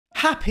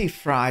Happy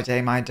Friday,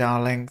 my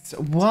darlings.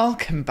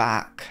 Welcome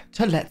back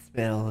to Let's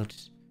Build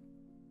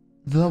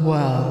the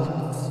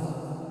World.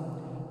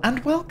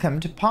 And welcome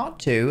to part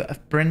 2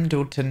 of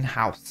Brindleton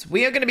House.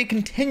 We are going to be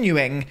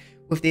continuing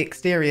with the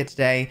exterior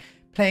today,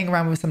 playing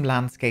around with some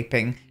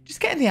landscaping, just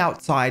getting the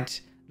outside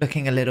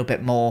looking a little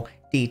bit more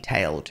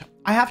detailed.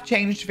 I have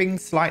changed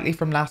things slightly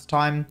from last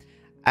time.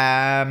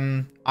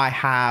 I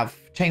have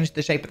changed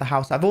the shape of the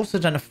house. I've also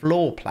done a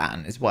floor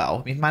plan as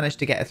well. We've managed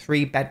to get a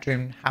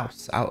 3-bedroom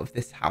house out of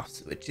this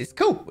house, which is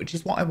cool, which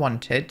is what I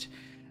wanted.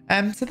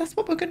 So that's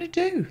what we're going to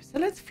do. So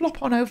let's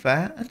flop on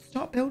over and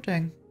start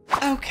building.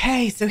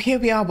 Okay, so here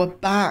we are. We're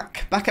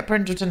back at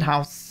Brindleton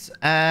House.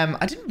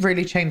 I didn't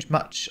really change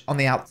much on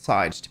the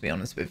outside, to be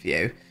honest with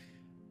you.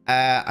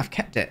 I've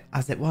kept it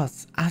as it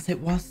was,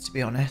 to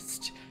be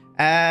honest.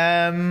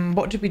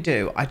 What did we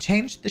do? I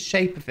changed the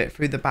shape of it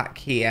through the back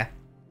here.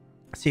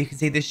 So you can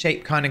see the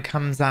shape kind of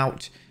comes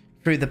out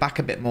through the back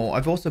a bit more.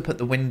 I've also put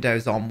the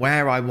windows on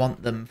where I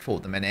want them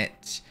for the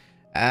minute.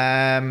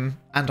 And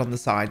on the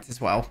sides as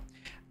well.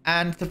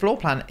 And the floor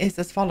plan is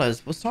as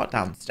follows. We'll start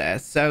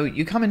downstairs. So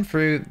you come in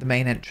through the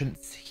main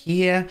entrance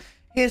here.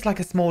 Here's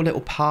like a small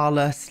little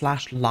parlor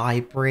 /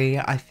 library,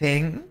 I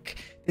think.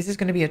 This is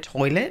going to be a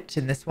toilet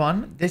in this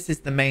one. This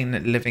is the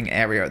main living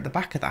area at the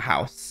back of the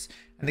house.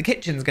 And the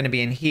kitchen's going to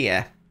be in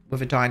here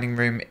with a dining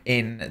room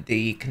in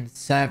the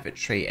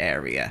conservatory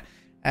area.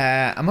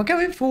 And we're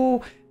going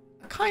for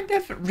a kind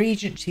of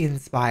Regency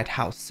inspired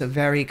house. So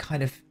very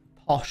kind of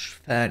posh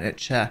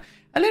furniture,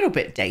 a little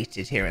bit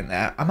dated here and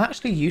there. I'm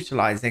actually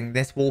utilizing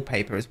this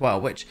wallpaper as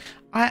well, which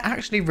I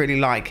actually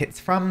really like. It's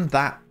from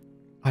that,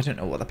 I don't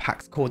know what the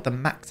pack's called, the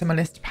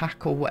Maximalist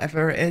pack or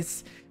whatever it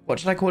is. What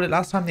did I call it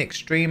last time? The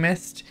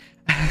Extremist?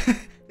 The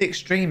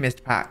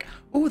Extremist pack.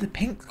 Oh, the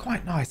pink's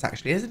quite nice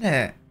actually, isn't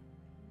it?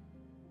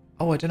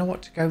 Oh, I don't know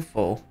what to go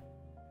for.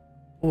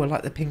 Oh, I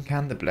like the pink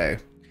and the blue.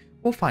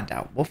 We'll find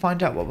out. We'll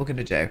find out what we're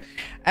going to do.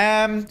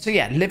 So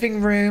yeah,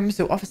 living room.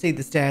 So obviously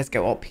the stairs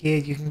go up here.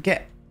 You can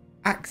get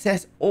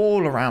access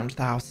all around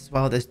the house as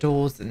well. There's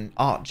doors and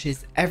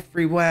arches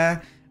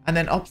everywhere. And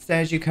then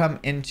upstairs you come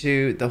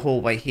into the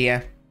hallway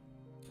here.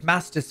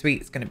 Master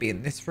suite is going to be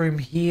in this room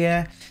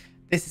here.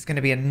 This is going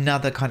to be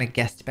another kind of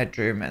guest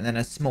bedroom. And then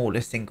a smaller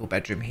single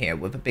bedroom here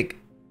with a big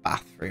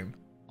bathroom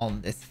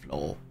on this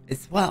floor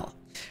as well.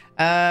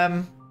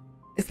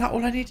 Is that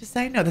all I need to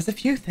say? No, there's a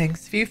few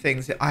things.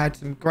 I had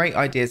some great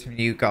ideas from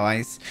you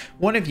guys.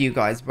 One of you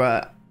guys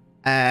were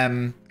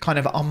kind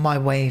of on my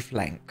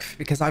wavelength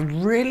because I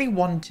really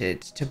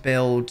wanted to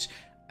build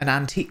an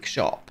antique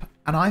shop,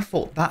 and I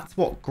thought that's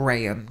what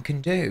Graham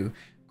can do.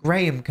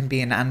 Graham can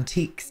be an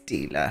antiques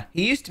dealer.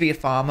 He used to be a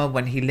farmer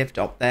when he lived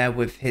up there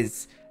with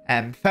his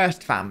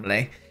first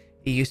family.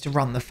 He used to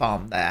run the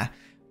farm there.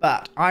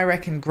 But I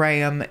reckon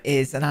Graham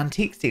is an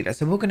antiques dealer.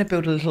 So we're going to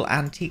build a little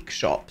antique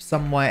shop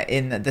somewhere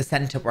in the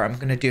centre where I'm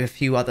going to do a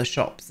few other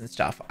shops and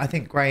stuff. I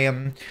think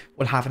Graham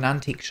will have an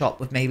antique shop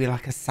with maybe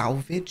like a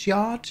salvage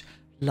yard.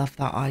 Love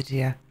that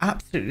idea.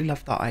 Absolutely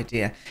love that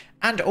idea.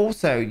 And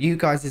also, you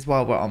guys as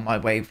well were on my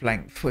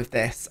wavelength with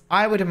this.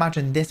 I would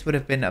imagine this would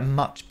have been a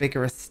much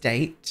bigger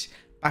estate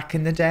back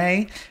in the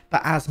day.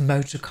 But as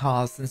motor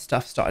cars and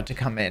stuff started to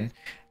come in,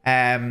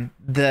 I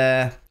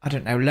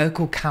don't know,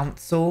 local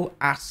council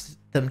asked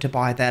them to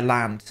buy their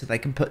land so they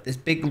can put this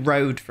big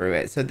road through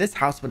it. So this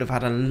house would have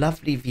had a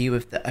lovely view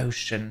of the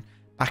ocean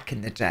back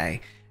in the day,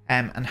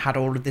 and had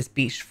all of this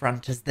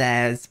beachfront as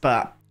theirs.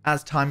 But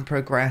as time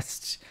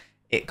progressed,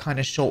 it kind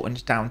of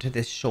shortened down to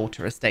this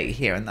shorter estate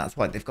here, and that's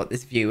why they've got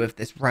this view of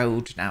this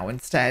road now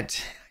instead.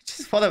 I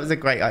just thought that was a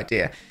great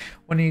idea.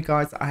 One of you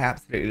guys, I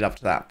absolutely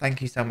loved that.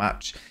 Thank you so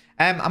much.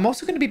 I'm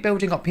also going to be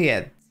building up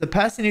here. The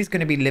person who's going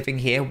to be living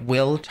here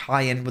will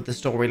tie in with the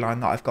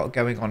storyline that I've got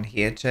going on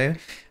here too.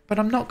 But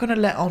I'm not going to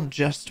let on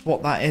just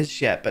what that is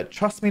yet. But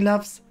trust me,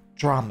 loves,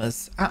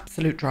 dramas.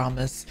 Absolute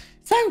dramas.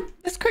 So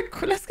let's get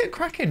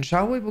cracking,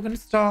 shall we? We're going to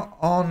start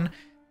on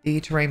the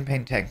terrain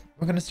painting.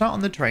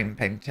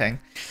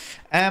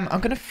 I'm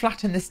going to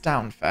flatten this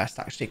down first,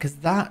 actually, because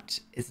that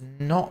is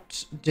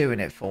not doing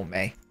it for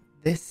me.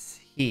 This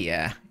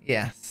here.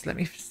 Yes. Let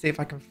me see if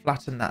I can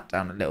flatten that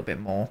down a little bit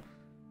more.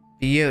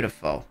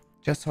 Beautiful.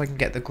 Just so I can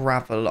get the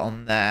gravel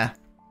on there.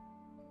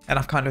 And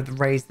I've kind of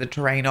raised the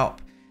terrain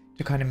up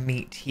to kind of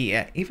meet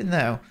here, even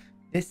though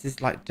this is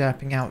like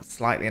derping out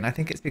slightly, and I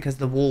think it's because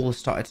the walls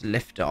started to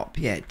lift up.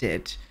 Yeah, it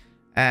did.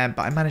 But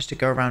I managed to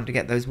go around to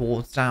get those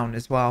walls down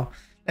as well.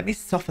 Let me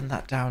soften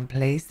that down,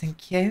 please.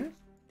 Thank you.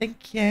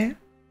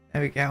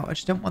 There we go. I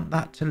just don't want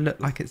that to look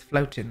like it's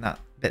floating, that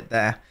bit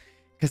there,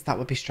 because that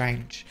would be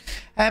strange.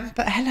 But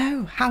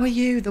hello, how are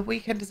you? The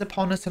weekend is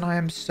upon us and I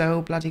am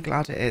so bloody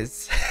glad it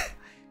is.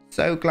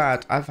 So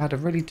glad. I've had a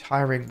really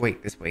tiring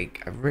week this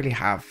week. I really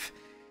have.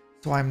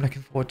 So I'm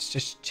looking forward to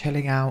just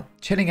chilling out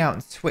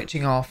and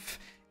switching off,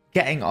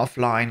 getting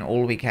offline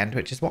all weekend,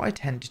 which is what I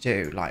tend to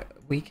do. Like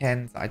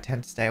weekends, I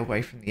tend to stay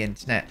away from the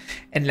internet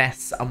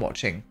unless I'm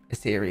watching a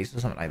series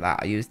or something like that.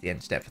 I use the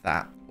internet for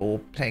that, or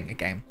playing a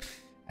game.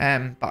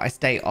 But I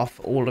stay off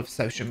all of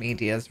social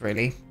medias,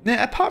 really.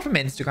 Yeah, apart from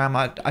Instagram,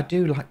 I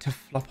do like to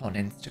flop on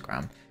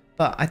Instagram.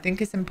 But I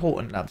think it's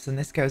important, loves, and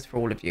this goes for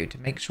all of you, to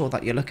make sure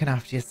that you're looking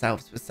after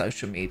yourselves with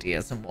social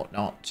medias and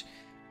whatnot,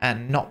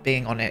 and not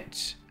being on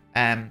it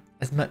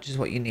as much as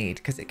what you need,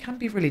 because it can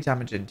be really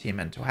damaging to your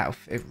mental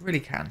health. It really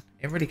can.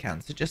 It really can.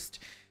 So just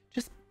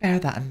bear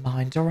that in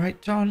mind, all right,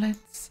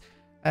 darlings?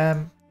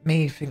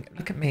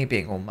 Look at me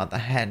being all mother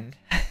hen.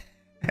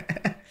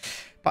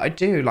 But I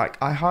do,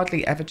 like, I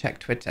hardly ever check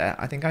Twitter.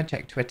 I think I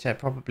check Twitter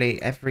probably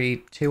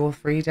every 2 or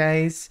 3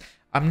 days.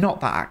 I'm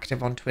not that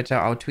active on Twitter.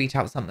 I'll tweet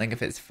out something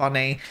if it's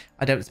funny.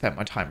 I don't spend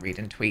my time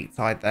reading tweets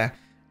either.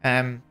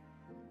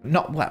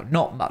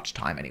 Not much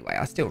time anyway.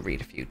 I still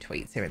read a few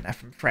tweets here and there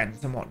from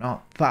friends and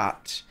whatnot.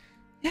 But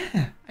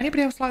yeah,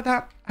 anybody else like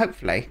that?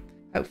 Hopefully,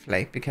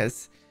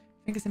 because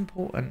I think it's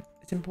important.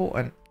 It's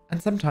important. And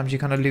sometimes you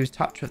kind of lose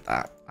touch with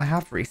that. I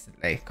have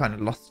recently kind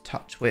of lost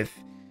touch with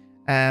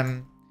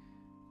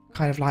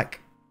kind of like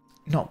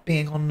not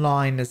being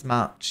online as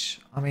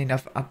much. I mean,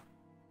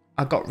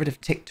 I got rid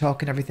of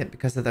TikTok and everything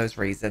because of those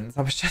reasons.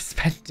 I was just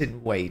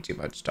spending way too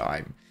much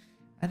time,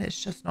 and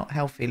it's just not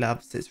healthy,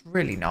 loves. It's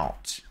really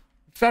not.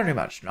 Very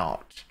much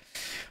not.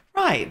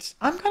 Right,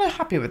 I'm kind of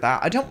happy with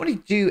that. I don't want to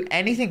do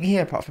anything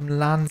here apart from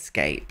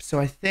landscape, so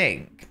I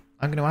think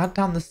I'm going to add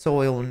down the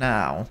soil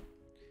now,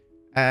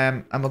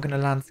 and we're going to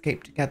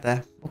landscape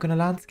together.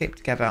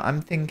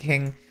 I'm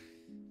thinking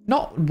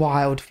not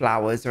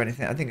wildflowers or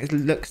anything. I think it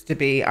looks to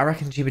be, I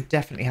reckon she would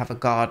definitely have a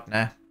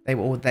gardener.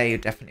 They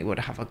definitely would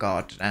have a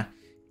gardener,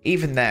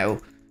 even though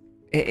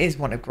it is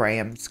one of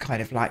Graham's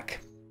kind of like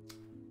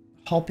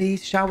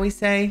hobbies, shall we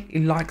say. He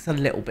likes a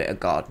little bit of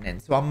gardening,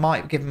 so I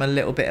might give him a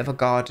little bit of a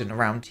garden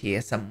around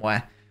here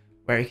somewhere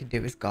where he can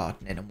do his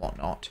gardening and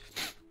whatnot.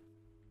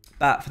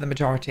 But for the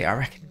majority, I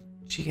reckon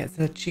she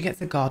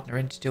gets a gardener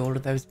in to do all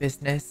of those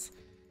businesses.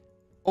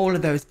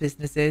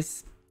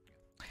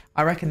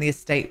 I reckon the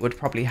estate would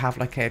probably have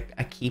like a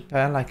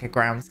keeper, like a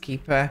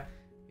groundskeeper,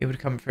 who would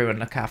come through and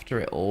look after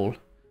it all.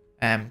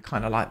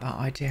 Kind of like that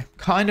idea.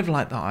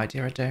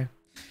 I do.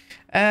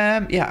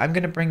 Yeah, I'm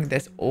going to bring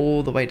this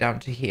all the way down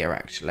to here,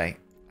 actually,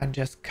 and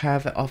just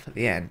curve it off at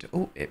the end.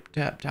 Oh, it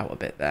derped out a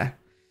bit there.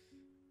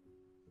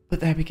 But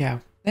there we go.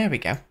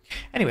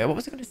 Anyway, what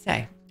was I going to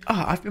say?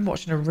 Oh, I've been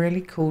watching a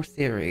really cool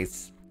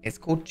series. It's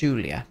called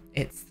Julia.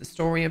 It's the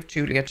story of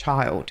Julia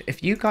Child.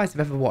 If you guys have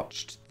ever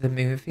watched the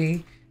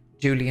movie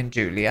Julie and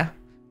Julia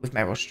with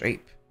Meryl Streep,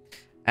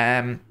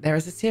 there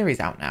is a series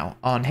out now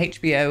on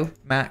HBO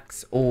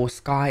Max or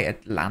Sky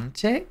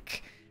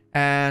Atlantic,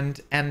 and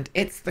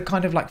it's the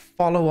kind of like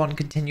follow-on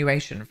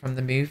continuation from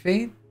the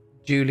movie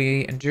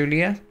Julie and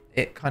Julia.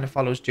 It kind of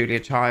follows Julia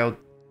Child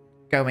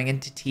going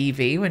into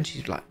TV when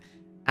she's like,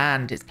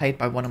 and it's played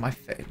by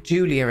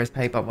Julia is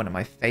played by one of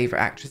my favorite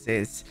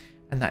actresses,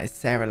 and that is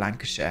Sarah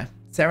Lancashire.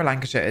 Sarah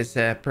Lancashire is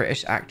a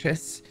British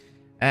actress,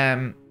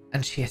 and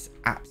she is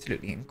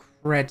absolutely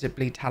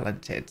incredibly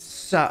talented.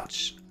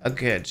 Such a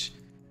good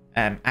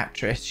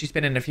actress. She's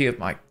been in a few of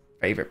my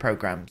favorite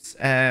programs,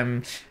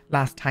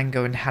 Last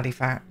Tango in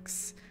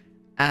Halifax,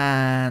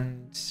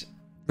 and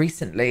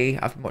recently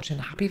I've been watching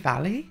Happy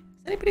Valley.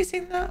 Has anybody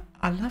seen that?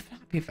 I love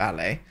Happy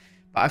Valley,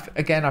 but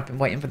I've been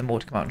waiting for them all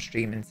to come out on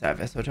streaming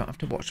service, so I don't have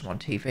to watch them on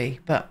TV.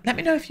 But let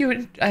me know if you're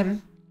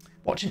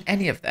watching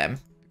any of them,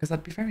 because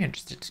I'd be very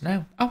interested to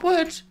know.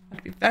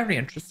 I'd be very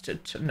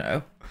interested to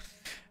know.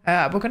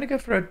 We're going to go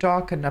for a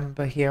darker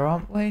number here,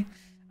 aren't we?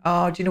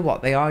 Oh, do you know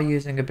what? They are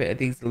using a bit of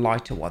these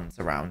lighter ones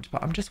around,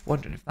 but I'm just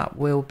wondering if that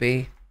will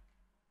be...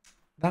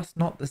 That's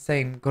not the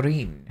same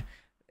green.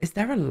 Is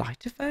there a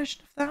lighter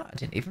version of that? I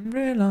didn't even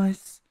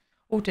realise.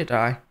 Or did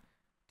I?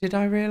 Did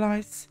I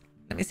realise?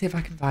 Let me see if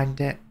I can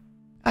find it.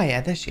 Oh yeah,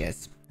 there she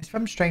is. It's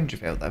from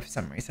Strangerville though, for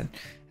some reason.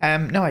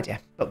 No idea.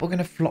 But we're going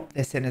to flop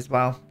this in as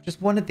well.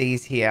 Just one of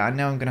these here. I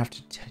know I'm going to have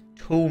to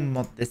tool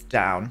mod this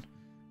down,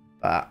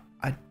 but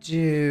I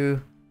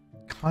do...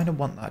 kind of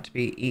want that to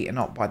be eaten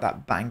up by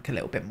that bank a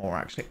little bit more,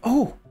 actually.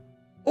 Oh,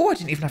 I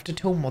didn't even have to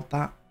tool mod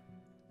that.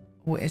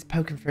 Oh, it is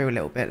poking through a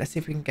little bit. Let's see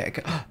if we can get a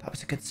good... Oh, that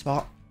was a good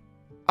spot.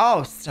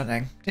 Oh,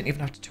 stunning. Didn't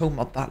even have to tool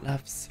mod that,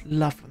 loves.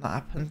 Love when that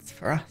happens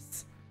for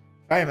us.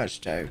 Very much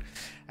do.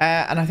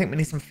 And I think we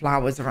need some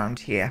flowers around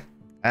here.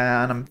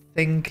 And I'm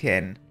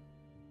thinking...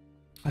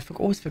 I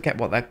always forget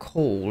what they're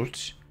called.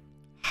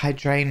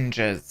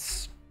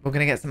 Hydrangeas. We're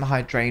going to get some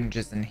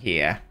hydrangeas in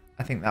here.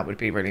 I think that would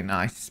be really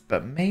nice,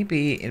 but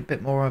maybe a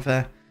bit more of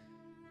a...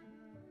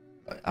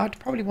 I'd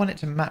probably want it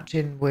to match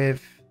in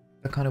with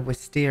the kind of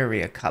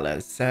wisteria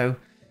colours. So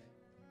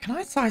can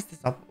I size this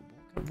up?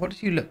 What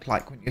do you look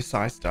like when you're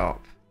sized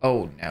up?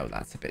 Oh no,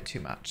 that's a bit too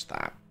much.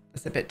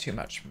 That's a bit too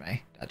much for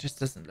me. That just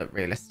doesn't look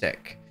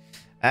realistic.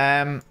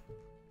 Yeah,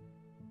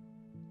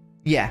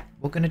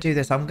 we're going to do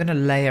this. I'm going to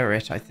layer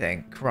it, I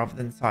think, rather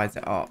than size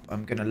it up.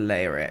 I'm going to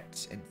layer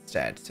it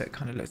instead, so it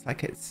kind of looks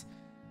like it's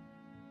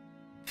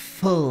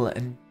full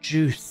and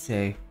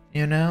juicy,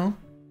 you know?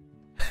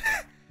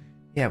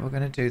 Yeah, we're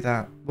going to do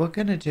that. We're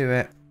going to do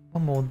it.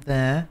 One more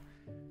there.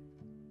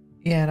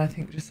 Yeah, and I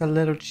think just a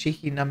little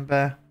cheeky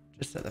number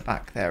just at the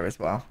back there as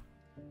well.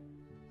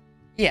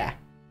 Yeah.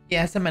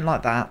 Yeah, something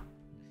like that.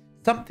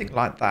 Something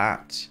like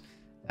that.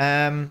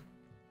 I'm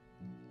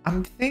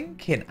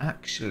thinking,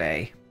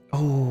 actually...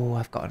 Oh,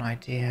 I've got an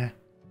idea.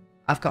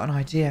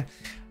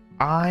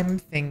 I'm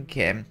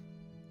thinking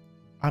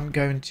I'm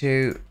going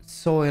to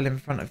soil in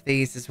front of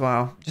these as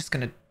well. Just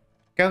going to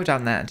go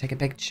down there and take a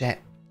big shit.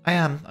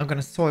 I'm going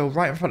to soil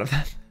right in front of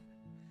them.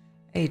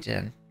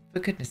 Aiden, for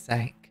goodness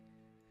sake.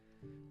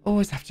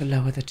 Always have to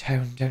lower the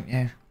tone, don't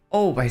you?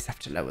 Always have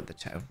to lower the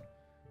tone.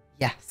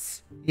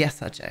 Yes.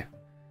 Yes, I do.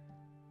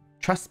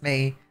 Trust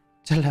me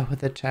to lower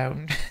the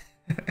tone.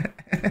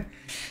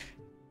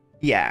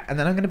 Yeah, and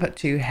then I'm going to put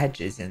 2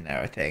 hedges in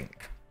there, I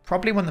think.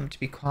 Probably want them to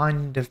be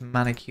kind of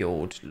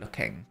manicured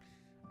looking.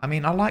 I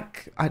mean,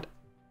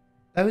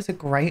 those are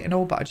great and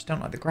all, but I just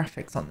don't like the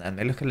graphics on them.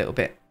 They look a little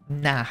bit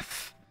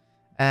naff.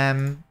 I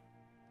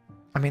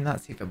mean,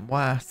 that's even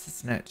worse,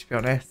 isn't it, to be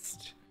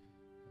honest?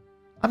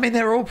 I mean,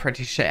 they're all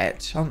pretty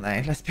shit, aren't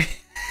they? Let's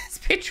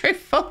be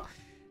truthful.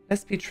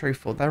 Let's be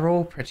truthful. They're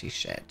all pretty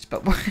shit,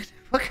 but we're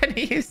going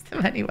to use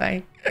them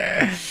anyway.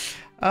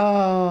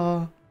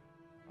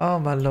 Oh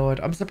my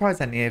lord. I'm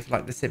surprised any of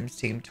like the Sims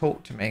team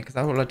talk to me, because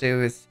all I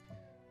do is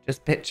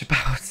just bitch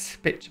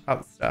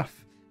about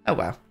stuff. Oh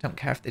well, don't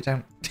care if they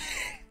don't.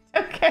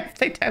 Don't care if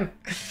they don't.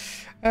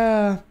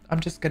 I'm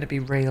just going to be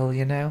real,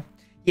 you know?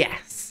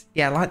 Yes.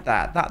 Yeah, like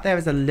that. That there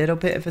is a little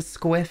bit of a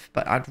squiff,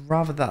 but I'd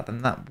rather that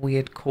than that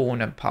weird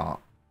corner part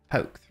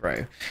poke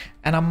through.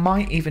 And I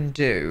might even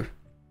do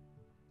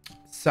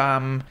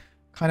some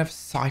kind of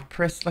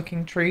cypress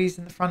looking trees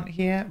in the front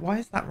here. Why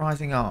is that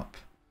rising up?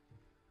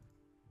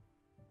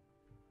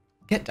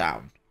 Get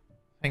down.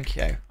 Thank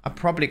you. I'm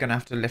probably going to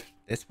have to lift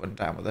this one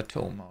down with a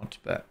tool mod,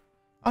 but...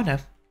 Oh, no.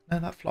 No,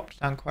 that flopped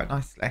down quite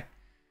nicely.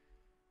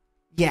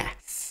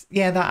 Yes.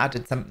 Yeah, that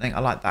added something. I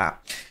like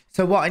that.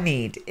 So what I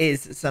need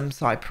is some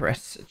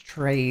cypress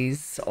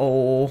trees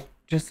or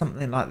just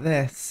something like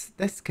this.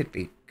 This could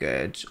be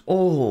good.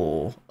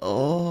 Oh.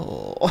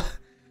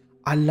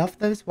 I love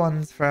those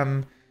ones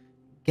from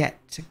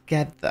Get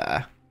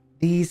Together.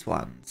 These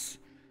ones.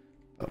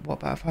 But what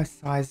about if I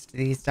sized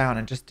these down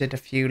and just did a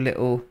few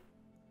little...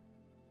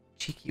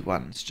 cheeky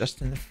ones just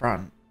in the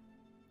front,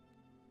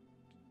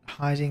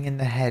 hiding in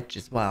the hedge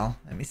as well.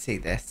 Let me see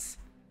this.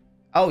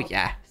 Oh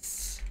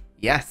yes,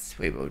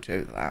 we will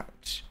do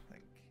that.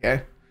 Thank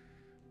you.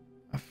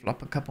 I'll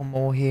flop a couple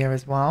more here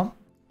as well,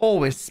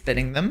 always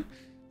spinning them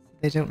so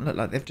they don't look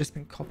like they've just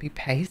been copy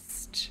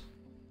paste.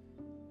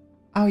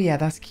 Oh yeah,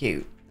 that's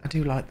cute. I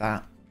do like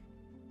that.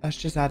 That's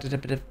just added a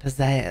bit of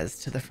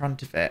pizzazz to the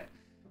front of it.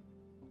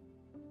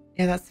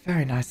 Yeah, that's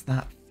very nice,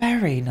 that.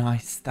 Very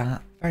nice,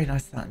 that. Very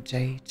nice, that,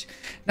 indeed.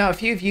 Now, a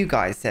few of you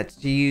guys said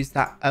to use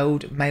that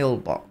old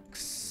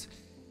mailbox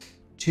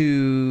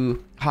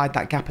to hide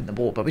that gap in the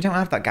wall, but we don't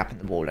have that gap in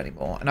the wall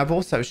anymore. And I've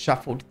also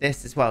shuffled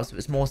this as well, so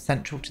it's more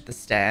central to the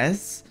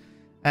stairs.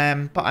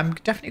 But I'm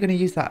definitely going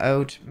to use that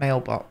old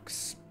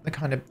mailbox, the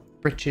kind of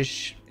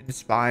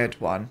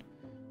British-inspired one.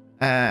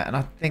 And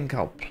I think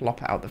I'll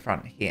plop it out the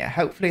front here.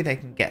 Hopefully they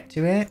can get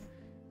to it.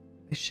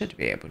 They should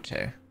be able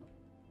to.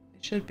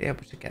 Should be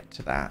able to get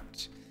to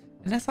that,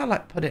 unless I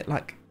like put it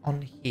like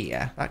on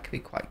here. That could be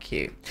quite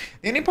cute.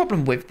 The only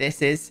problem with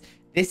this is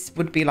this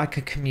would be like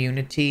a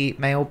community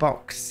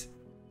mailbox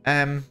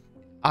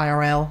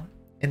IRL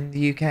in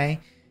the UK,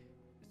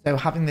 so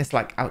having this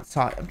like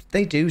outside,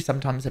 they do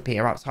sometimes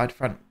appear outside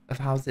front of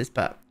houses,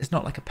 but it's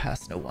not like a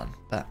personal one.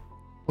 But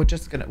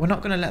we're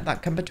not gonna let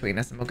that come between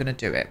us, and we're gonna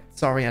do it.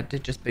 Sorry, I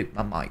did just boot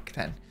my mic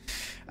then.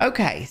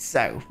 Okay,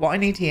 so what I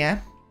need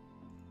here,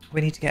 we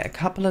need to get a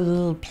couple of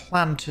little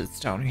planters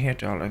down here,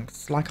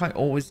 darlings, like I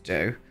always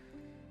do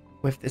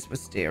with this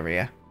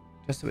wisteria,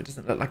 just so it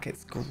doesn't look like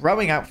it's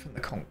growing out from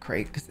the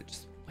concrete, because it's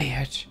just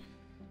weird.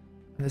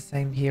 And the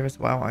same here as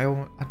well.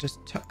 I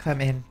just tuck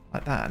them in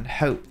like that and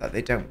hope that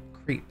they don't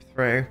creep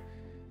through.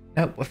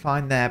 Nope, we're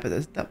fine there, but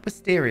there's that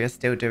wisteria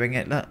still doing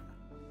it. Look,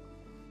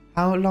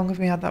 how long have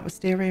we had that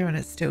wisteria and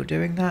it's still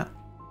doing that?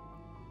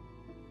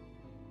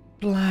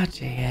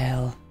 Bloody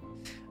hell.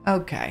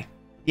 Okay,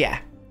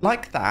 yeah.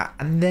 Like that,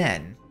 and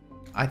then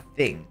I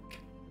think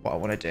what I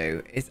want to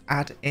do is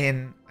add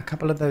in a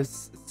couple of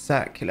those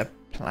circular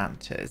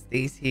planters.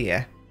 These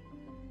here.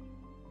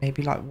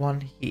 Maybe like one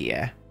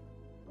here.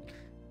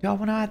 Do I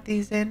want to add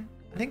these in?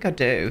 I think I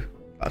do,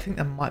 but I think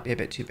they might be a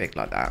bit too big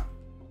like that.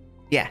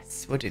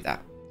 Yes, we'll do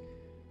that.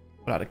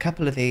 We'll add a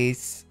couple of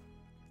these.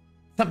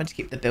 Something to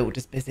keep the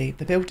builders busy.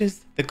 The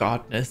builders, the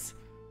gardeners.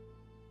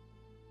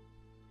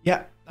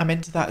 Yeah, I'm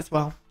into that as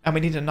well. And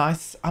we need a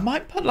nice... I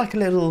might put like a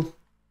little...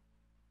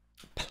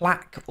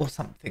 plaque or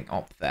something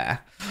up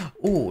there.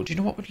 Oh, do you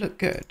know what would look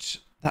good?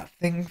 That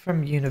thing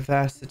from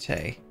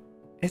university.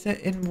 Is it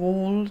in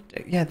wall?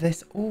 Yeah,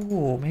 this.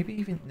 Oh, maybe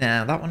even...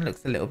 No, that one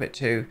looks a little bit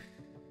too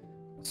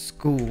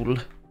school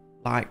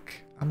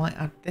like. I might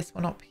add this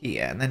one up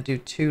here and then do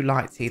 2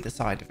 lights either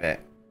side of it.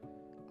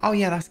 Oh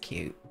yeah, that's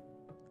cute.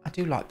 I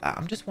do like that.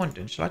 I'm just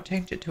wondering, should I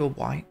change it to a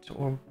white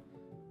or...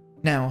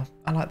 No,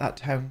 I like that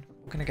tone.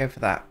 We're going to go for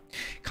that.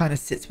 Kind of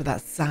sits with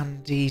that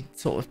sandy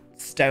sort of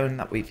stone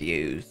that we've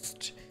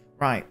used.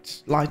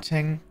 Right,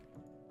 lighting.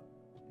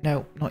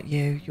 No, not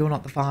you. You're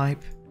not the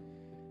vibe.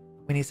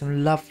 We need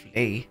some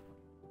lovely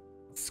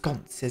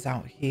sconces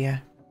out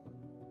here.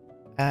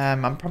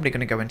 I'm probably going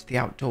to go into the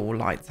outdoor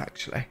lights,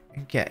 actually,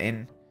 and get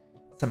in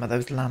some of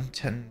those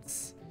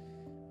lanterns.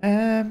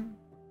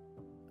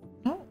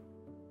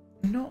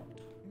 Not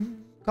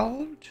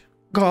gold?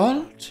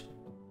 Gold?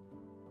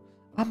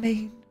 I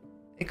mean,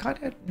 it kind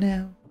of,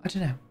 no, I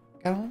don't know.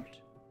 Gold?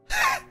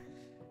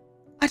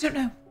 I don't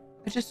know.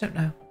 I just don't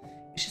know.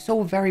 It's just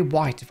all very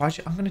white.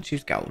 I'm going to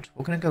choose gold.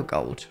 We're going to go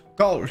gold.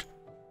 Gold.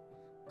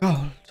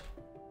 Gold.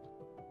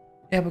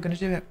 Yeah, we're going to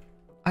do it.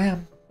 I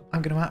am.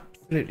 I'm going to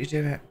absolutely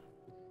do it.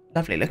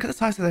 Lovely. Look at the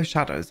size of those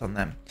shadows on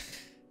them.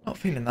 Not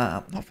feeling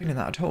that. Not feeling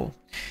that at all.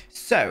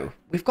 So,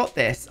 we've got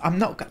this. I'm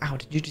not... Oh,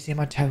 did you just see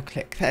my toe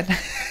click then?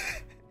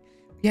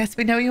 Yes,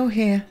 we know you're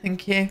here.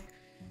 Thank you.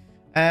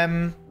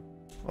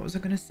 What was I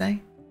going to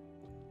say?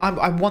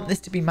 I want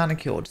this to be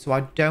manicured, so I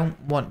don't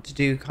want to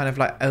do kind of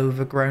like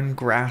overgrown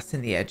grass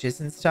in the edges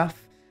and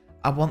stuff.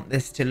 I want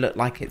this to look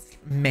like it's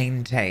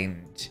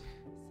maintained.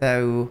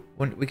 So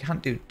we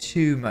can't do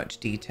too much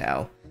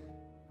detail.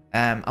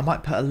 I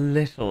might put a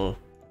little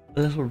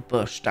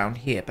bush down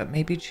here, but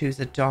maybe choose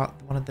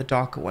one of the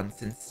darker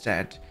ones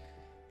instead.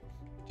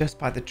 Just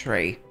by the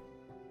tree.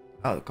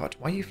 Oh god,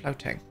 why are you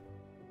floating?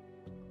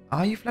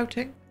 Are you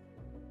floating?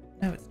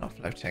 No, it's not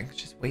floating. It's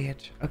just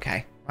weird.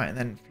 Okay, right, and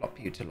then flop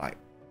you to like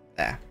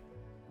there.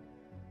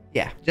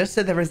 Yeah, just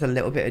so there is a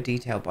little bit of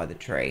detail by the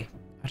tree.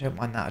 I don't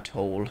mind that at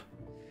all.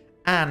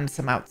 And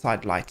some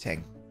outside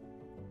lighting.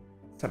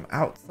 Some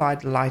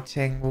outside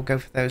lighting. We'll go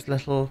for those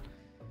little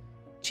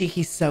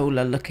cheeky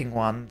solar looking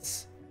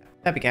ones.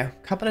 There we go.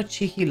 A couple of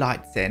cheeky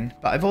lights in.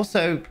 But I've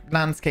also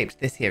landscaped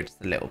this here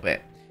just a little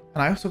bit.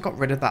 And I also got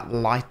rid of that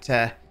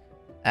lighter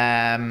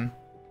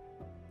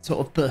sort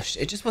of bush.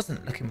 It just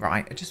wasn't looking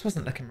right. It just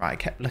wasn't looking right. It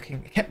kept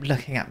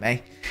looking at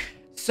me.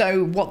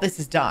 So what this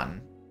has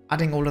done,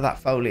 adding all of that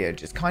foliage,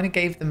 just kind of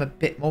gave them a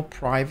bit more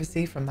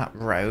privacy from that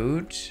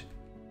road.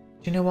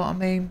 Do you know what I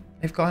mean?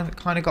 They've kind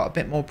of got a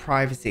bit more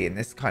privacy in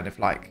this kind of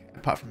like,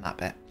 apart from that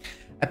bit,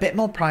 a bit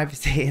more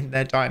privacy in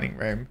their dining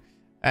room.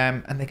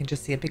 And they can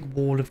just see a big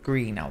wall of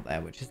green out there,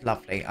 which is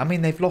lovely. I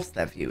mean, they've lost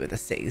their view of the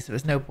sea, so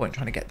there's no point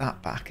trying to get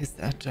that back, is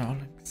there,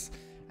 darlings?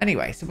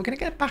 Anyway, so we're going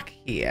to get back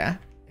here.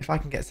 If I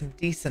can get some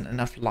decent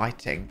enough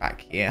lighting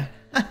back here.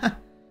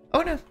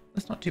 Oh no,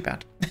 that's not too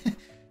bad.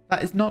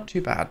 That is not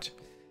too bad.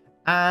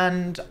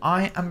 And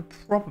I am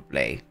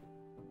probably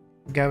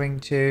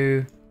going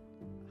to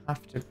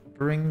have to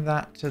bring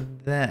that to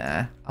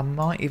there. I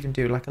might even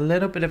do like a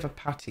little bit of a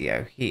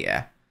patio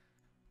here.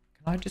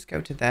 Can I just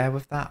go to there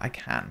with that? I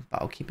can, but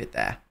I'll keep it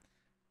there.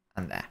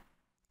 And there.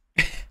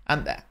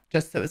 And there.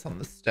 Just so it's on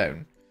the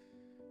stone.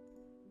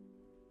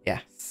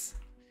 Yes.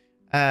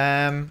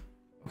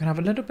 We're going to have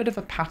a little bit of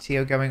a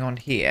patio going on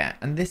here.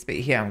 And this bit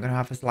here I'm going to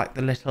have as like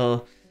the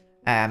little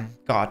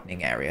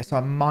gardening area. So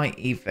I might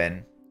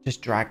even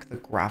just drag the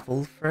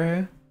gravel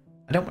through.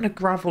 I don't want to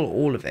gravel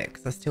all of it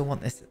because I still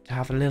want this to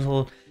have a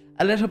little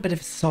bit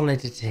of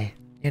solidity,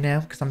 you know,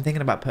 because I'm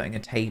thinking about putting a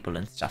table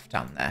and stuff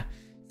down there.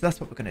 So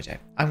that's what we're going to do.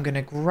 I'm going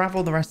to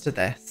gravel the rest of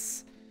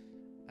this.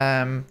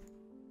 And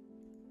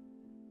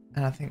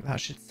I think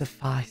that should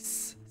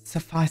suffice.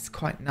 Suffice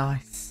quite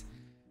nice.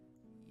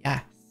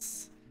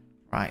 Yes.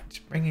 Right,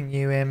 bringing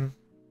you in.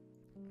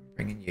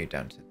 Bringing you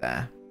down to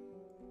there.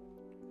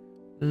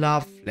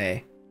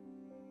 Lovely.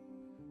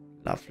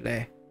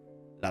 Lovely.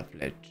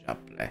 Lovely,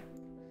 lovely.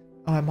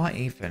 Oh, I might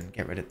even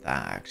get rid of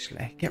that,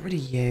 actually. Get rid of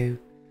you.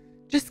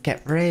 Just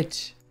get rid.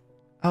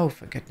 Oh,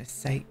 for goodness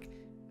sake.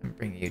 And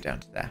bring you down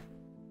to there.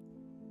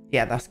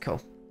 Yeah, that's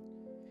cool.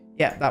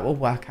 Yeah, that will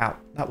work out.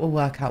 That will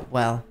work out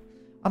well.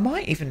 I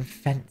might even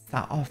fence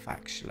that off,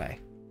 actually.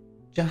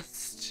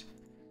 Just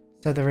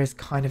so there is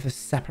kind of a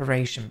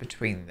separation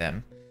between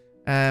them.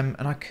 And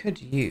I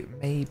could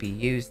maybe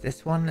use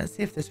this one. Let's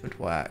see if this would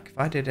work. If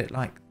I did it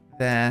like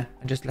there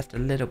and just left a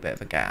little bit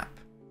of a gap.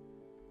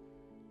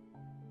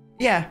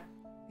 Yeah.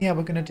 Yeah,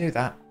 we're going to do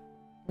that.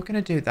 We're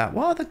going to do that.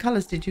 What other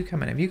colours did you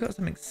come in? Have you got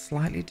something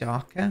slightly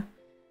darker?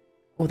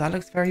 Oh, that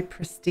looks very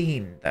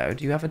pristine, though.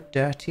 Do you have a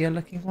dirtier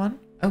looking one?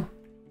 Oh.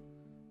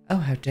 Oh,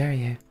 how dare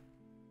you.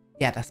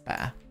 Yeah, that's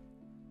better.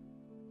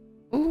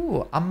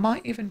 Ooh, I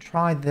might even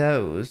try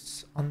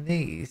those on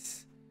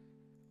these.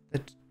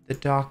 The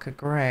darker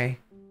grey.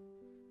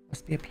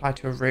 Must be applied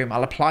to a room.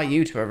 I'll apply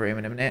you to a room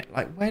in a minute.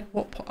 Like, at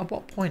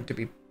what point do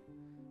we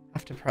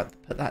have to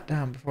put that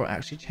down before it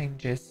actually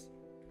changes?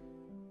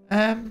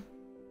 I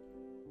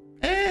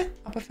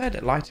preferred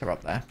it lighter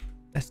up there.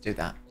 Let's do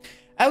that.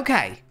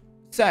 Okay,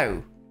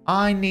 so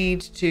I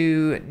need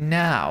to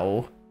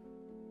now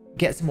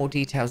get some more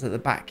details at the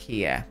back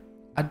here.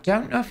 I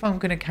don't know if I'm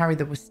going to carry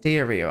the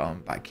wisteria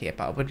on back here,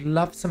 but I would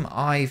love some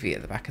ivy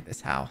at the back of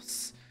this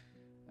house.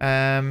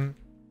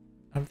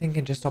 I'm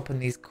thinking just up in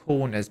these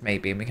corners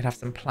maybe, and we can have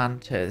some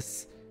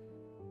planters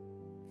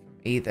from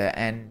either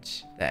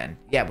end then.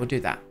 Yeah, we'll do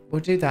that.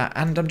 We'll do that.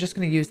 And I'm just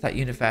going to use that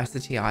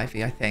university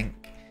ivy, I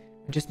think,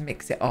 and just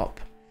mix it up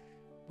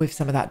with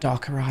some of that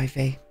darker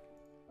ivy.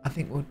 I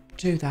think we'll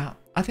do that.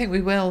 I think we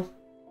will.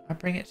 I'll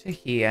bring it to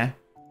here.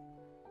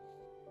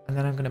 And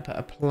then I'm going to put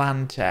a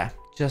planter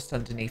just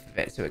underneath of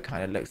it so it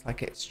kind of looks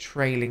like it's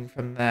trailing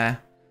from there.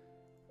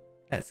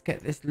 Let's get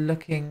this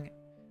looking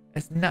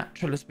as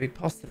natural as we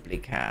possibly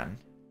can.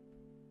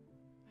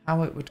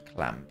 How it would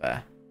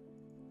clamber.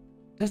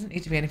 Doesn't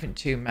need to be anything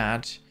too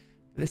mad.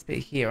 For this bit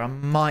here, I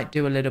might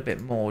do a little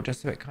bit more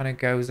just so it kind of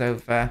goes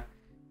over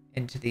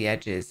into the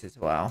edges as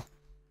well.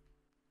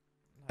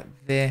 Like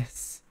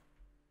this.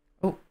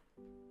 Oh,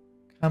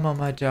 come on,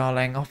 my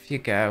darling. Off you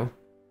go.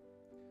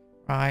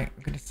 Right,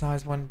 I'm going to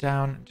size one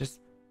down and just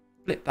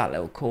flip that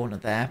little corner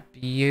there.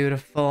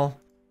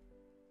 Beautiful.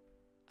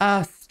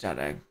 Ah,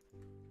 stunning.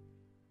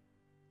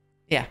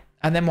 Yeah,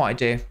 and then what I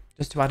do,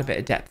 just to add a bit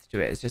of depth to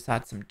it, is just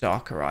add some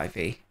darker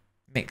ivy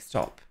mixed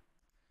up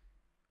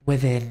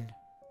within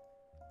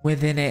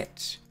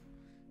it.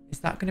 Is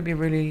that going to be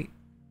really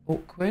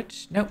awkward?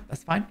 Nope,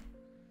 that's fine.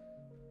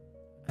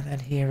 And then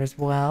here as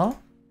well.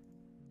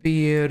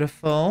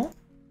 Beautiful.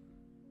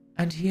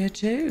 And here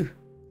too.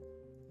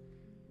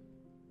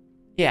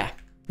 Yeah,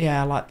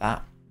 I like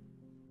that.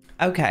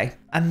 Okay,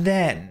 and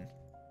then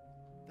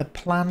the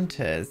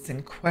planters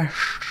in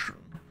question.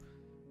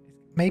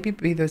 Maybe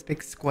be those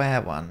big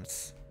square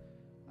ones.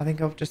 I think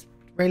I'll just...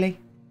 Really?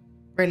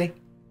 You're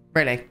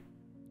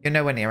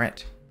nowhere near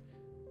it.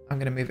 I'm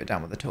going to move it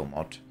down with the tool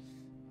mod.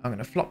 I'm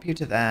going to flop you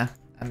to there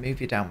and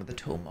move you down with the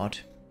tool mod.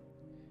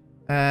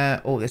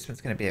 Oh, this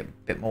one's going to be a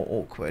bit more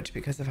awkward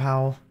because of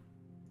how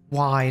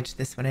wide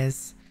this one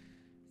is.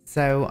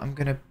 So I'm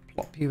going to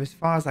plop you as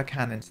far as I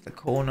can into the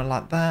corner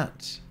like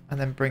that. And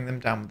then bring them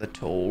down with the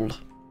tool.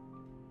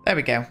 There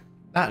we go.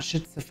 That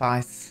should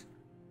suffice.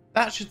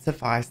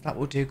 That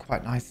will do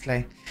quite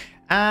nicely.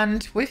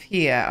 And with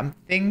here, I'm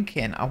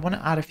thinking I want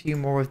to add a few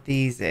more of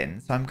these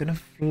in. So I'm going to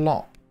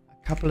flop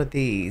a couple of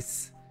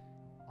these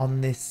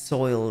on this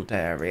soiled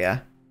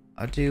area.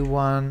 I'll do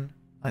one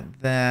like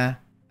there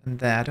and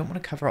there. I don't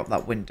want to cover up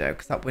that window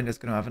because that window is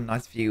going to have a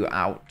nice view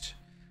out.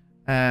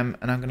 And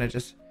I'm going to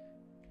just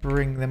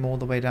bring them all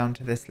the way down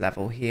to this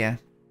level here.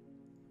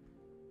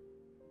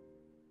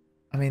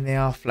 I mean, they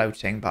are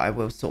floating, but I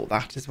will sort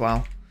that as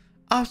well.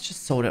 I'll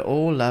just sort it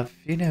all, love.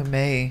 You know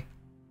me.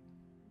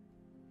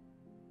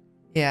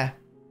 Yeah,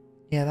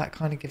 that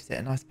kind of gives it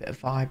a nice bit of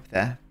vibe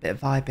there. Bit of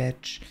vibe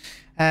edge.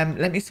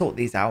 Let me sort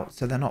these out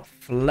so they're not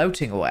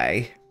floating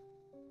away.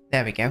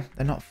 There we go.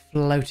 They're not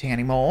floating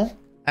anymore.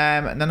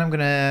 And then I'm going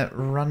to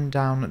run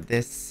down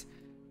this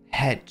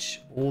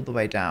hedge all the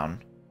way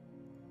down.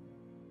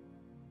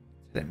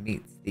 So it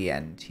meets the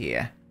end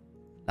here.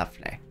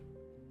 Lovely.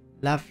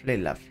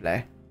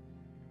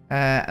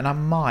 And I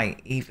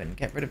might even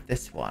get rid of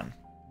this one.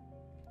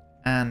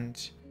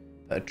 And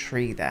put a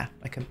tree there,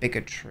 like a bigger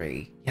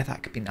tree. Yeah,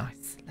 that could be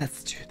nice.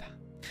 Let's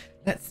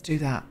do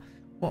that.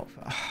 What?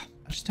 I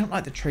just don't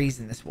like the trees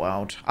in this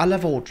world. I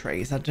love all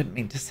trees. I didn't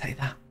mean to say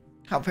that.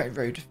 How very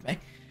rude of me.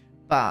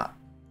 But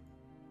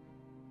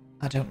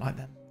I don't like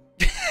them.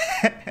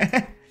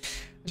 I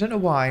don't know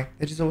why.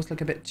 They just always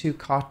look a bit too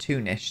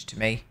cartoonish to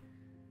me.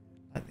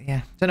 But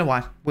yeah, don't know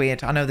why.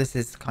 Weird. I know this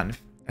is kind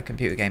of a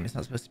computer game. It's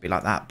not supposed to be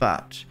like that,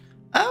 but...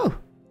 Oh!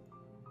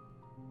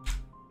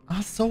 I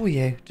saw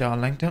you,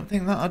 darling. Don't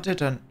think that I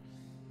didn't.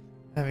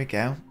 There we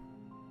go.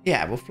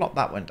 Yeah, we'll flop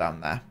that one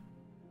down there.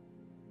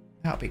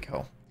 That'll be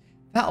cool.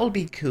 That'll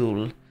be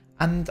cool.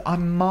 And I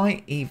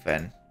might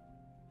even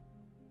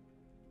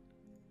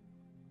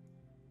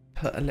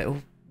put a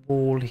little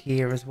wall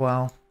here as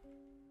well.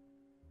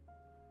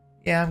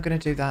 Yeah, I'm going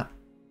to do that.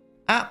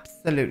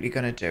 Absolutely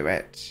going to do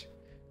it.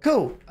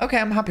 Cool. Okay,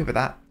 I'm happy with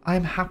that.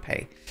 I'm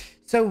happy.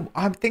 So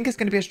I think it's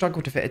going to be a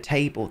struggle to fit a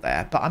table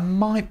there, but I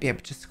might be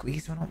able to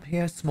squeeze one up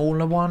here, a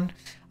smaller one.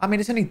 I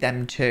mean, it's only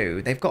them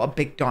two. They've got a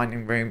big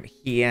dining room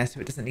here, so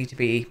it doesn't need to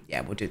be...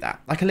 Yeah, we'll do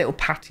that. Like a little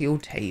patio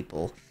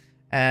table.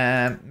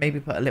 Maybe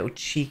put a little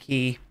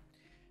cheeky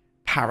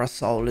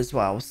parasol as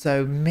well.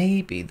 So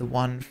maybe the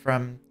one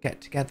from Get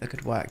Together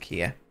could work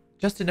here.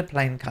 Just in a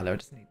plain colour.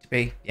 It doesn't need to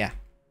be... Yeah.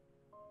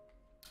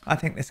 I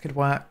think this could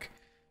work.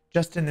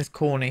 Just in this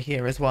corner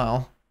here as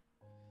well.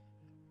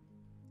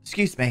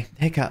 Excuse me,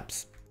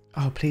 hiccups.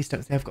 Oh, please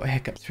don't say I've got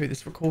hiccups through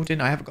this recording.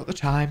 I haven't got the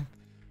time.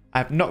 I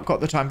have not got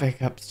the time for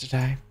hiccups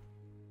today.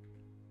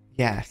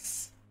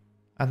 Yes.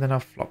 And then I'll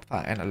flop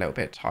that in a little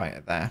bit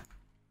tighter there.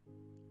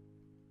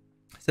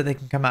 So they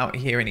can come out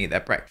here and eat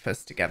their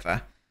breakfast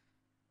together.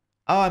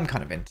 Oh, I'm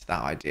kind of into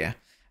that idea.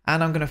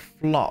 And I'm going to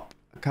flop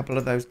a couple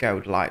of those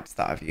gold lights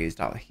that I've used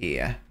out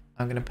here.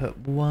 I'm going to put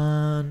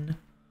one...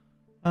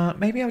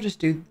 maybe I'll just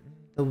do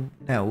the...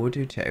 No, we'll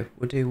do two.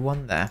 We'll do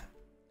one there.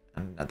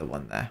 And another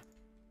one there.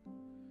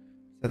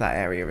 So that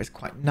area is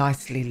quite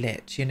nicely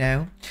lit, you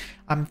know.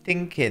 I'm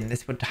thinking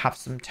this would have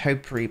some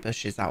topiary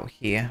bushes out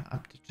here.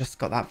 I've just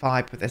got that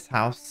vibe with this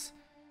house.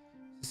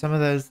 Some of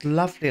those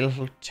lovely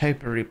little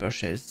topiary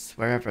bushes,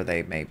 wherever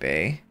they may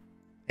be.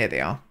 Here they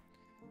are.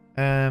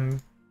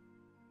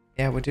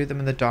 Yeah, we'll do them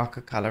in the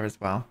darker colour as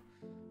well.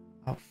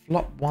 I'll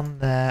flop one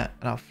there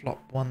and I'll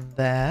flop one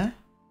there.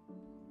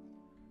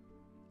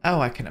 Oh,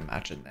 I can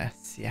imagine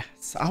this.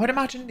 Yes. I would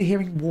imagine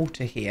hearing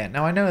water here.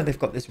 Now, I know they've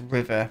got this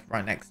river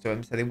right next to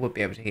them, so they would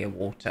be able to hear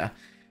water.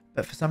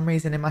 But for some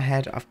reason in my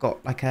head, I've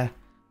got like a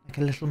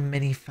little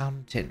mini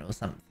fountain or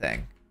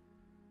something.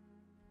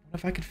 I wonder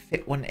if I could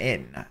fit one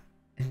in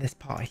this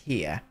part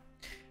here.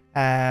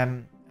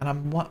 And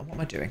what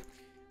am I doing?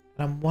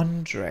 And I'm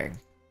wondering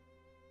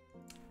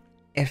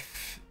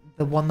if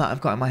the one that I've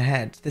got in my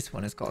head, this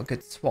one has got a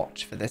good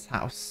swatch for this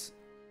house.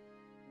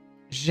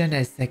 Je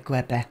ne sais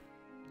quoi bien.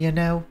 You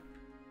know?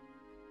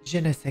 Je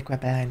ne sais quoi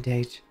bien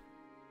indeed.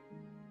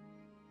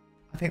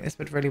 I think this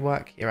would really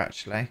work here,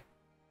 actually.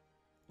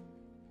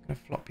 I'm going to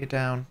flop you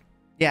down.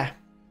 Yeah.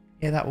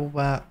 Yeah, that will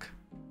work.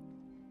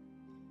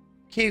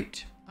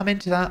 Cute. I'm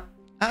into that.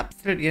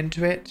 Absolutely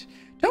into it.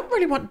 Don't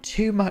really want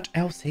too much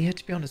else here,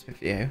 to be honest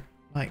with you.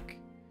 Like,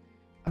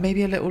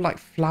 maybe a little, like,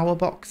 flower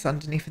box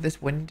underneath of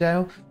this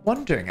window.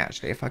 Wondering,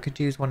 actually, if I could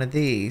use one of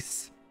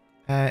these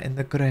in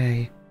the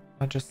grey.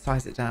 I'll just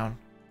size it down.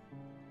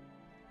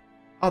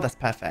 Oh, that's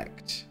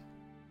perfect.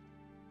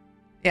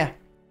 Yeah.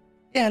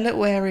 Yeah, a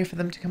little area for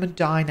them to come and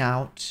dine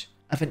out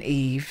of an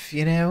eve,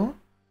 you know?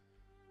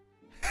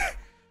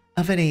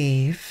 Of an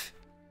eve.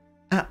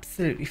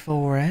 Absolutely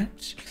for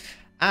it.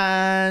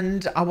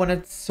 And I want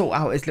to sort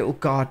out his little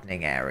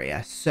gardening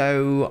area.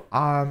 So,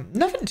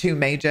 nothing too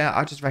major.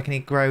 I just reckon he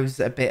grows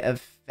a bit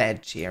of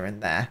veg here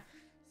and there.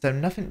 So,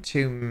 nothing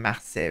too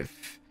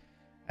massive.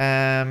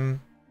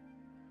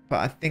 But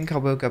I think I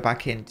will go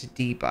back in to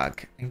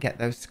debug and get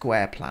those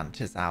square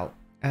planters out.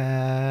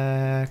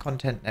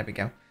 Content, there we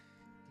go.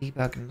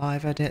 Debug and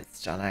live edit,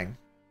 stunning.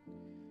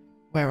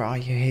 Where are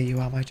you? Here you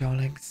are, my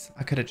darlings.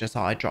 I could have just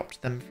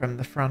eye-dropped them from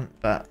the front,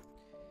 but,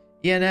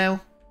 you know.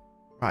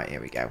 Right, here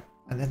we go.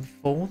 And then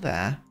 4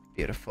 there.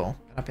 Beautiful.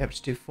 And I'll be able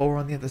to do 4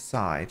 on the other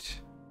side.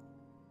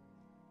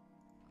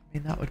 I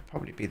mean, that would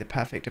probably be the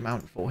perfect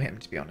amount for him,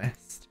 to be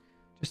honest.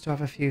 Just to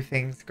have a few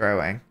things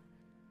growing.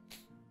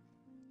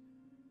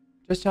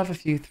 Just to have a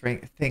few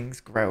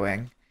things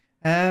growing.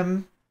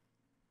 And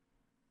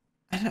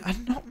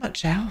not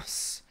much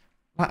else.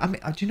 Like, I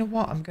mean, do you know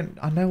what?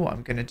 I know what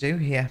I'm gonna do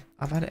here.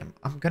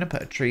 I'm gonna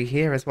put a tree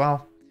here as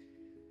well.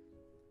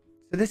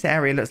 So this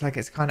area looks like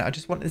it's kind of, I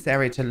just want this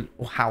area to,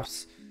 or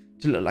house,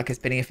 to look like it's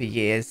been here for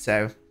years.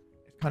 So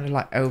it's kind of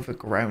like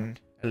overgrown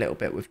a little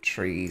bit with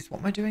trees.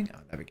 What am I doing? Oh,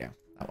 there we go.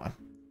 That one.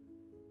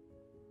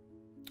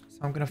 So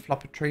I'm gonna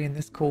flop a tree in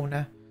this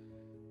corner.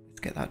 Let's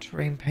get that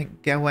terrain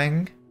paint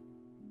going.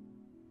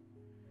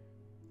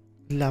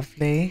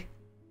 Lovely.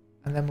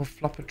 And then we'll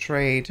flop a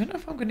tree. Don't know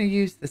if I'm going to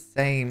use the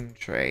same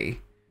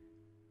tree.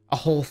 A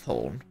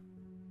hawthorn.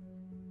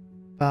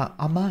 But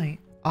I might.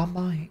 I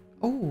might.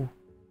 Oh.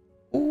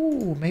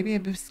 Oh, maybe a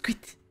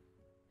biscuit.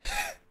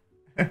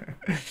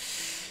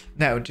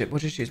 No, we'll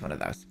just use one of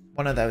those.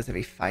 One of those will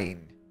be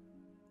fine.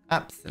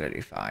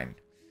 Absolutely fine.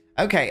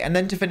 Okay, and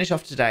then to finish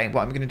off today,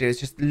 what I'm going to do is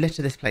just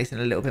litter this place in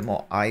a little bit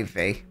more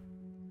ivy.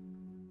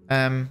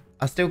 I've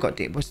still got...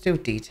 We'll still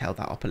detail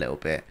that up a little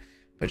bit.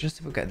 But just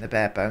so we're getting the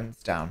bare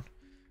bones down.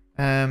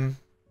 I'm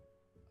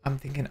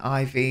thinking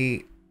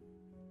ivy.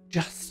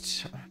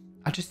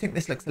 I just think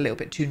this looks a little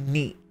bit too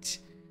neat.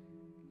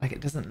 Like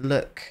it doesn't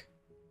look.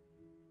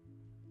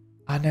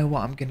 I know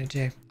what I'm going to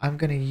do. I'm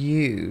going to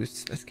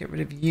use. Let's get rid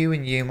of you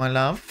and you, my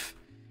love.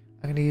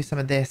 I'm going to use some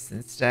of this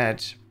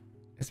instead.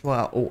 As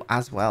well. Oh,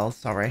 as well.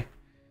 Sorry.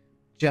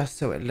 Just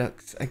so it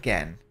looks,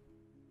 again,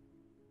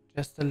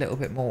 just a little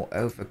bit more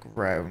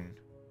overgrown.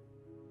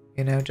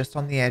 You know, just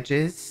on the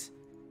edges.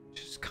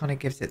 Just kind of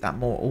gives it that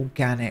more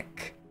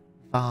organic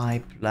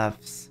vibe,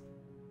 loves.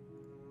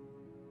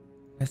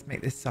 Let's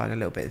make this side a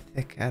little bit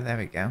thicker. There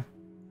we go.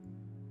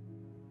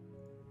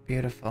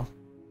 Beautiful.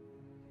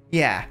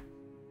 Yeah.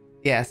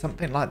 Yeah,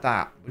 something like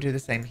that. We'll do the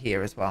same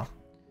here as well.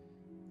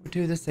 We'll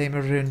do the same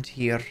around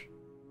here.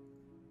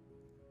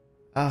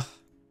 Oh,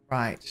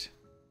 right.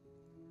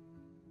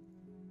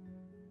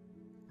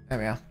 There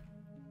we are.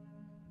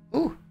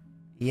 Ooh.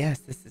 Yes,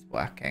 this is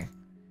working.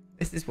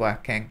 This is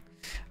working.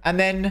 And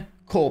then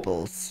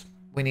corbels.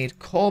 We need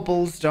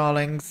corbels,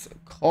 darlings.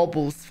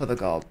 Corbels for the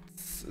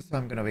gods. So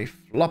I'm going to be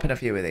flopping a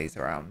few of these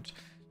around.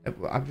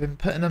 I've been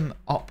putting them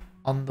up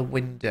on the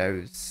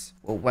windows.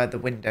 Or where the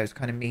windows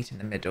kind of meet in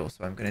the middle.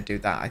 So I'm going to do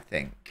that, I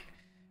think.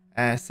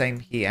 Same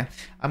here.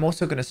 I'm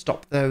also going to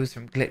stop those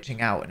from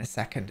glitching out in a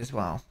second as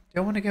well.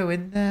 Do I want to go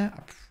in there?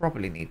 I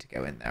probably need to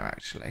go in there,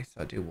 actually.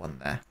 So I'll do one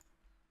there.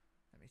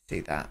 Let me see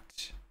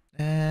that.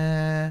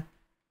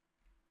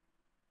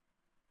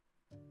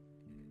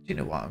 Do you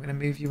know what? I'm going to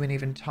move you in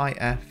even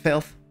tighter.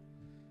 Filth.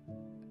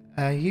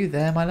 Are you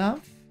there, my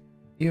love?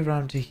 You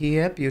around to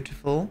here.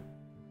 Beautiful.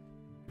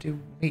 Do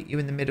meet you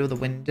in the middle of the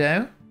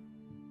window.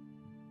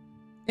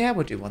 Yeah,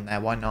 we'll do one there.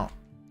 Why not?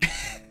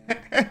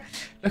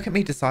 Look at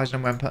me deciding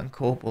on where I'm putting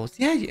corbels.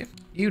 Yeah,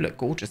 you look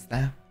gorgeous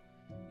there.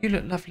 You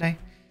look lovely.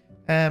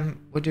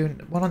 We're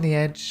doing one on the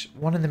edge,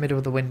 one in the middle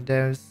of the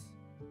windows.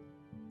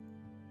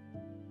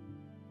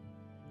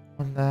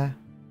 One there.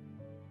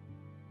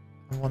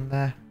 And one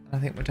there. I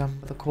think we're done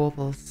with the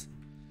corbels.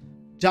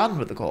 Done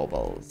with the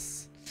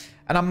corbels.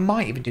 And I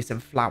might even do some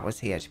flowers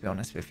here, to be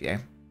honest with you.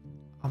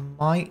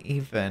 might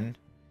even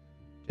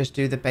just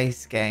do the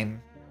base game.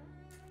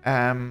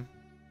 Where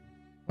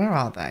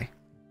are they?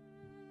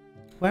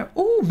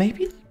 Oh,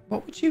 maybe,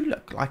 what would you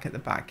look like at the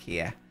back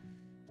here?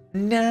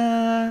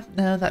 No,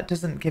 that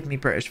doesn't give me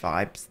British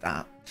vibes,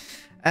 that.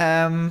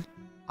 I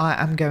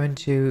am going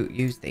to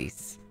use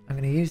these. I'm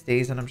going to use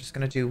these and I'm just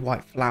going to do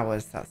white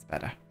flowers. That's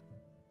better.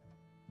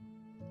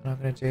 And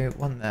I'm going to do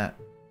one that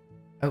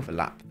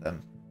overlap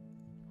them.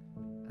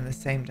 And the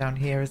same down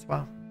here as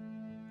well.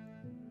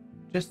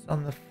 Just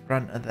on the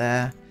front of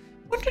there.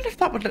 Wondering if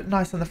that would look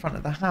nice on the front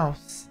of the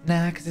house.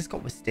 Nah, because it's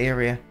got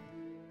wisteria.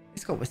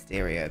 It's got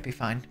wisteria. It'd be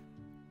fine.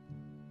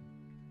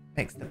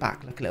 Makes the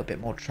back look a little bit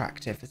more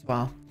attractive as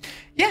well.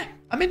 Yeah,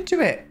 I'm into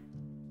it.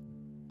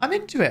 I'm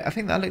into it. I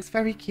think that looks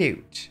very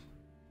cute.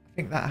 I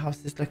think that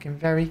house is looking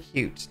very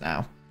cute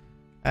now.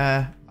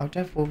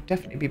 We'll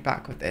definitely be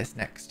back with this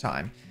next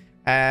time.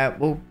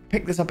 We'll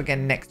pick this up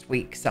again next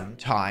week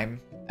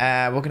sometime.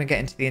 We're going to get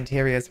into the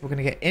interiors. We're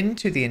going to get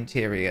into the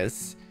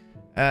interiors.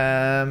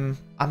 I'm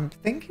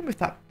thinking with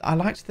that, I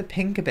liked the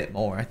pink a bit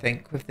more, I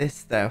think, with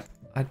this, though.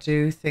 I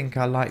do think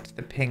I liked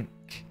the pink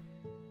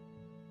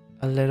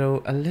a little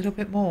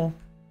bit more.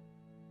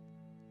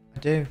 I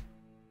do.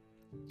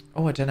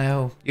 Oh, I don't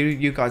know.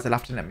 You guys will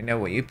have to let me know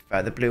what you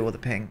prefer, the blue or the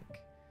pink.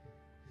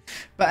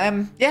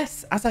 But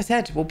yes, as I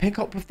said, we'll pick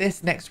up with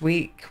this next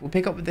week. We're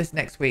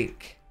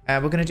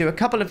going to do a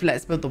couple of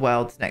Let's Build the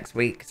Worlds next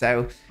week.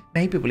 So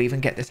maybe we'll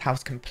even get this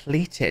house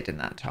completed in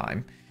that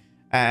time.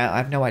 I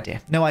have no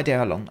idea. No idea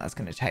how long that's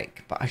going to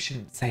take. But I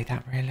shouldn't say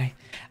that, really.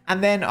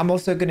 And then I'm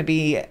also going to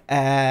be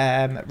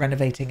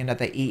renovating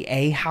another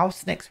EA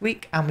house next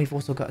week. And we've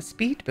also got a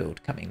speed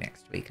build coming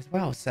next week as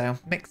well. So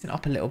mixing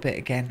up a little bit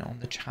again on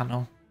the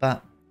channel.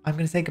 But I'm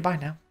going to say goodbye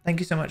now. Thank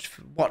you so much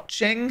for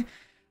watching.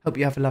 Hope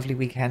you have a lovely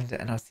weekend.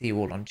 And I'll see you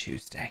all on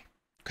Tuesday.